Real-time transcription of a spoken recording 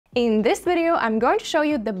In this video, I'm going to show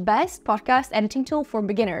you the best podcast editing tool for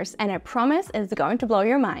beginners, and I promise it's going to blow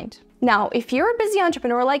your mind. Now, if you're a busy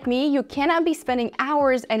entrepreneur like me, you cannot be spending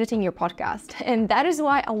hours editing your podcast. And that is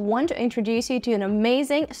why I want to introduce you to an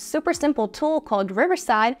amazing, super simple tool called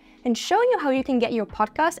Riverside and show you how you can get your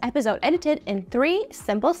podcast episode edited in 3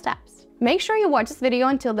 simple steps. Make sure you watch this video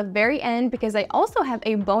until the very end because I also have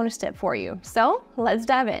a bonus tip for you. So let's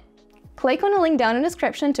dive in. Click on the link down in the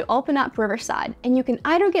description to open up Riverside, and you can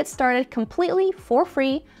either get started completely for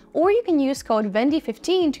free, or you can use code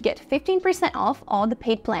Vendy15 to get 15% off all the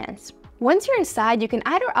paid plans. Once you're inside, you can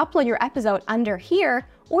either upload your episode under here,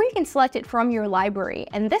 or you can select it from your library,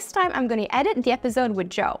 and this time I'm going to edit the episode with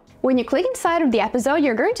Joe. When you click inside of the episode,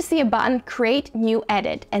 you're going to see a button, Create New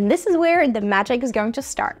Edit, and this is where the magic is going to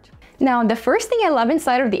start. Now, the first thing I love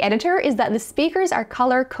inside of the editor is that the speakers are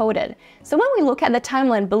color-coded. So when we look at the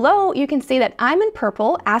timeline below, you can see that I'm in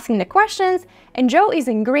purple asking the questions and Joe is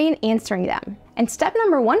in green answering them. And step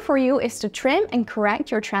number 1 for you is to trim and correct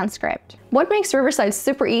your transcript. What makes Riverside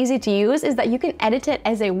super easy to use is that you can edit it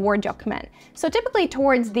as a Word document. So typically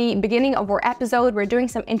towards the beginning of our episode, we're doing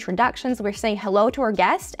some introductions, we're saying hello to our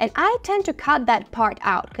guest, and I tend to cut that part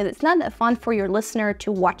out because it's not that fun for your listener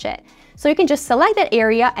to watch it. So you can just select that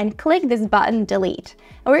area and click this button, Delete.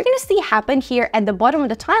 And what you're going to see happen here at the bottom of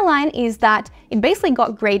the timeline is that it basically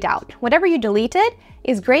got grayed out. Whatever you deleted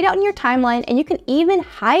is grayed out in your timeline, and you can even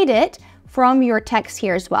hide it from your text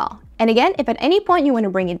here as well. And again, if at any point you want to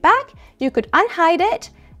bring it back, you could unhide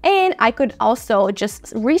it, and I could also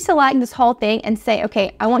just reselect this whole thing and say,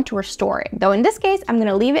 okay, I want to restore it. Though in this case, I'm going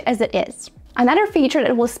to leave it as it is. Another feature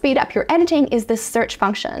that will speed up your editing is the search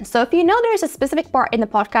function. So if you know there's a specific part in the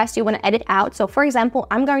podcast you want to edit out, so for example,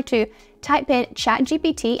 I'm going to type in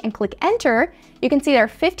ChatGPT and click enter, you can see there are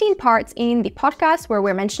 15 parts in the podcast where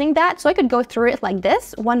we're mentioning that. So I could go through it like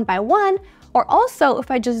this, one by one, or also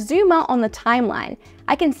if I just zoom out on the timeline,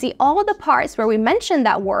 I can see all the parts where we mentioned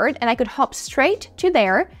that word and I could hop straight to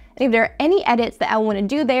there. And if there are any edits that I want to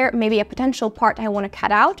do there, maybe a potential part I want to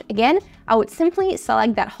cut out, again, I would simply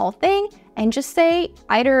select that whole thing and just say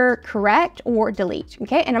either correct or delete,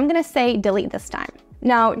 okay? And I'm gonna say delete this time.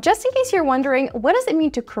 Now, just in case you're wondering, what does it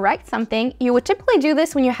mean to correct something? You would typically do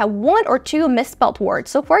this when you have 1 or 2 misspelled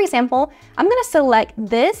words. So for example, I'm gonna select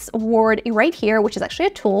this word right here, which is actually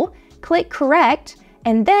a tool, click correct,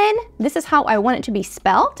 and then this is how I want it to be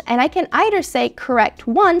spelled. And I can either say correct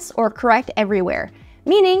once or correct everywhere,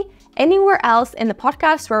 meaning anywhere else in the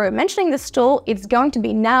podcast where we're mentioning this tool, it's going to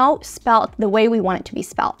be now spelled the way we want it to be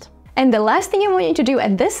spelled. And the last thing I want you to do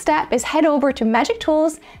at this step is head over to Magic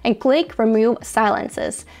Tools and click Remove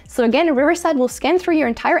Silences. So again, Riverside will scan through your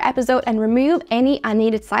entire episode and remove any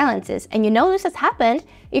unneeded silences. And you know this has happened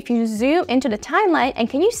if you zoom into the timeline, and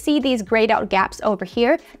can you see these grayed out gaps over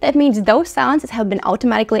here? That means those silences have been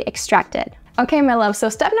automatically extracted. Okay, my love, so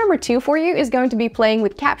step number 2 for you is going to be playing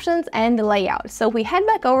with captions and the layout. So we head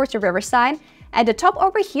back over to Riverside. At the top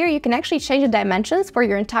over here, you can actually change the dimensions for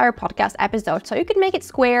your entire podcast episode. So you could make it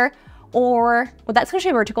square or, well, that's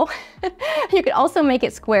actually vertical. You could also make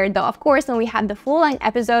it squared though. Of course, when we have the full length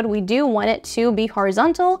episode, we do want it to be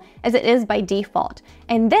horizontal as it is by default.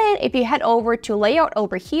 And then if you head over to layout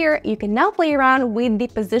over here, you can now play around with the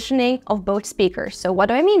positioning of both speakers. So what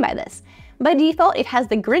do I mean by this? By default, it has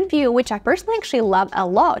the grid view, which I personally actually love a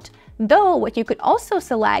lot. Though what you could also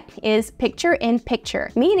select is picture in picture,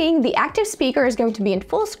 meaning the active speaker is going to be in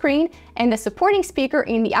full screen and the supporting speaker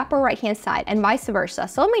in the upper right hand side and vice versa.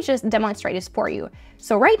 So let me just demonstrate this for you.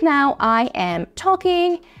 So right now I am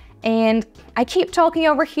talking and I keep talking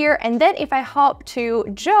over here, and then if I hop to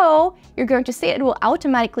Joe, you're going to see it will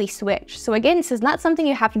automatically switch. So again, this is not something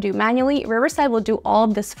you have to do manually. Riverside will do all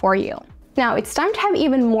of this for you. Now it's time to have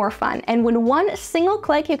even more fun, and with one single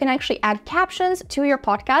click you can actually add captions to your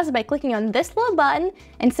podcast by clicking on this little button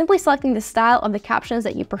and simply selecting the style of the captions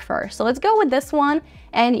that you prefer. So let's go with this one,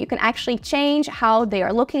 and you can actually change how they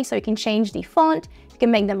are looking. So you can change the font, you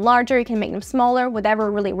can make them larger, you can make them smaller, whatever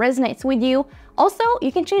really resonates with you. Also,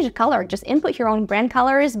 you can change the color, just input your own brand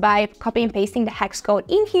colors by copy and pasting the hex code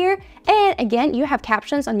in here, and again, you have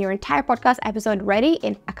captions on your entire podcast episode ready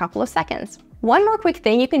in a couple of seconds. One more quick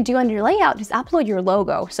thing you can do under layout is upload your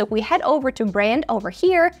logo. So if we head over to brand over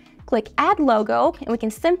here, click add logo, and we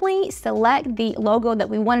can simply select the logo that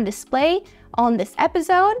we want to display on this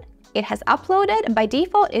episode. It has uploaded. By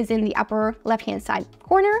default is in the upper left hand side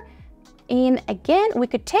corner. And again, we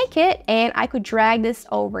could take it and I could drag this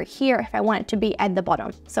over here if I want it to be at the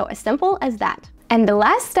bottom. So as simple as that. And the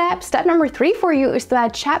last step, step number 3 for you, is to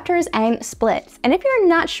add chapters and splits. And if you're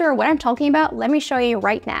not sure what I'm talking about, let me show you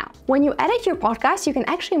right now. When you edit your podcast, you can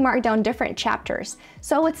actually mark down different chapters.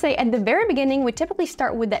 So let's say at the very beginning, we typically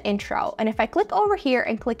start with the intro. And if I click over here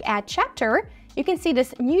and click add chapter, you can see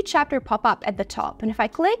this new chapter pop up at the top. And if I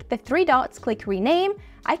click the 3 dots, click rename,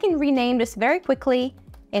 I can rename this very quickly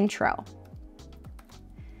intro.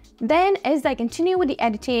 Then as I continue with the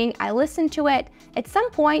editing, I listen to it. At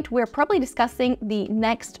some point, we're probably discussing the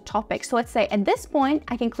next topic. So let's say at this point,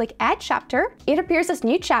 I can click add chapter. It appears as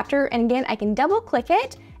new chapter. And again, I can double click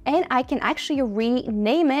it and I can actually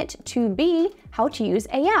rename it to be how to use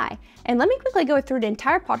AI. And let me quickly go through the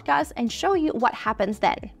entire podcast and show you what happens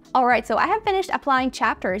then. All right, so I have finished applying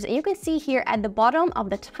chapters, and you can see here at the bottom of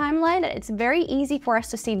the timeline that it's very easy for us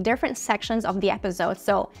to see different sections of the episode.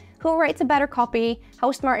 So who writes a better copy,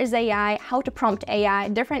 how smart is AI, how to prompt AI,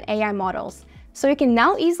 different AI models. So you can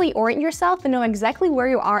now easily orient yourself and know exactly where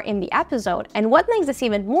you are in the episode. And what makes this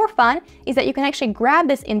even more fun is that you can actually grab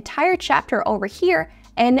this entire chapter over here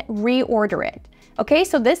and reorder it. Okay,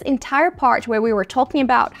 so this entire part where we were talking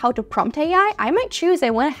about how to prompt AI, I might choose I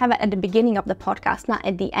want to have it at the beginning of the podcast, not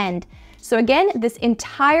at the end. So again, this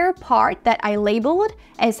entire part that I labeled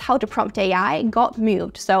as how to prompt AI got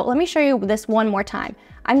moved. So let me show you this one more time.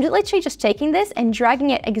 I'm literally just taking this and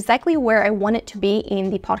dragging it exactly where I want it to be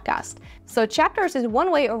in the podcast. So chapters is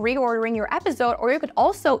one way of reordering your episode, or you could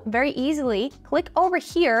also very easily click over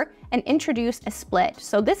here and introduce a split.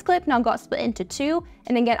 So this clip now got split into 2,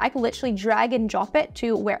 and again, I could literally drag and drop it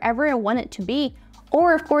to wherever I want it to be.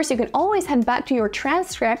 Or of course, you can always head back to your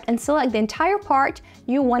transcript and select the entire part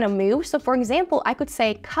you want to move. So for example, I could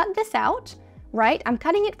say, cut this out, right? I'm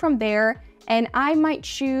cutting it from there, and I might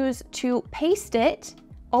choose to paste it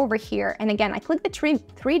over here. And again, I click the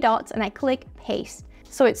three dots and I click paste.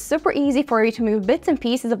 So it's super easy for you to move bits and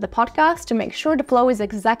pieces of the podcast to make sure the flow is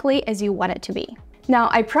exactly as you want it to be. Now,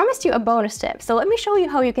 I promised you a bonus tip, so let me show you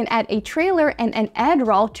how you can add a trailer and an ad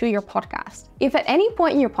roll to your podcast. If at any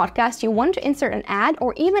point in your podcast you want to insert an ad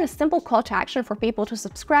or even a simple call to action for people to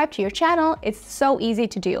subscribe to your channel, it's so easy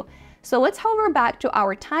to do. So let's hover back to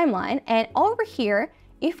our timeline, and over here,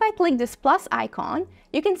 if I click this plus icon,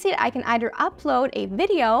 you can see that I can either upload a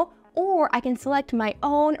video or I can select my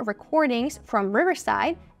own recordings from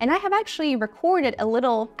Riverside. And I have actually recorded a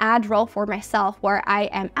little ad roll for myself where I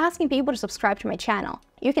am asking people to subscribe to my channel.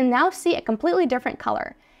 You can now see a completely different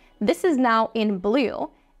color. This is now in blue.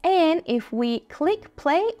 And if we click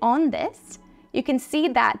play on this, you can see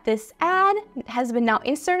that this ad has been now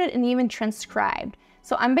inserted and even transcribed.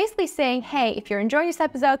 So I'm basically saying, hey, if you're enjoying this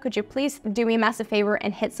episode, could you please do me a massive favor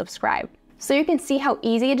and hit subscribe? So you can see how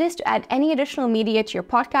easy it is to add any additional media to your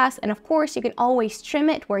podcast. And of course, you can always trim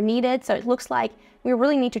it where needed. So it looks like we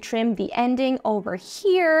really need to trim the ending over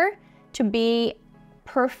here to be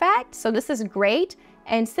perfect. So this is great.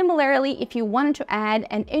 And similarly, if you wanted to add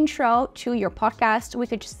an intro to your podcast, we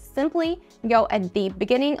could just simply go at the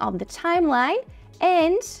beginning of the timeline,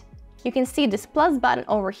 and you can see this plus button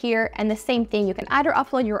over here, and the same thing, you can either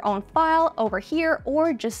upload your own file over here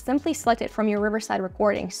or just simply select it from your Riverside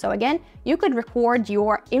recording. So again, you could record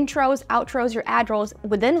your intros, outros, your ad rolls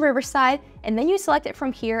within Riverside, and then you select it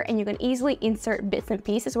from here and you can easily insert bits and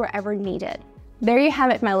pieces wherever needed. There you have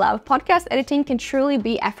it, my love. Podcast editing can truly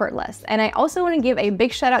be effortless. And I also want to give a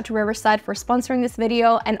big shout out to Riverside for sponsoring this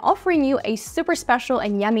video and offering you a super special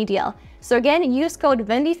and yummy deal. So again, use code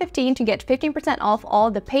Vendy15 to get 15% off all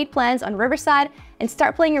the paid plans on Riverside and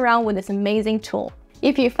start playing around with this amazing tool.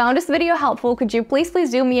 If you found this video helpful, could you please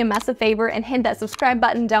do me a massive favor and hit that subscribe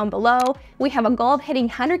button down below? We have a goal of hitting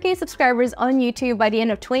 100K subscribers on YouTube by the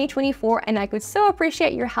end of 2024, and I could so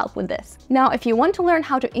appreciate your help with this. Now, if you want to learn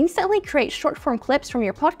how to instantly create short form clips from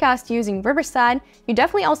your podcast using Riverside, you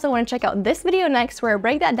definitely also want to check out this video next where I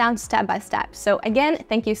break that down step by step. So again,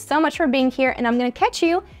 thank you so much for being here, and I'm going to catch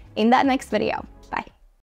you in that next video. Bye.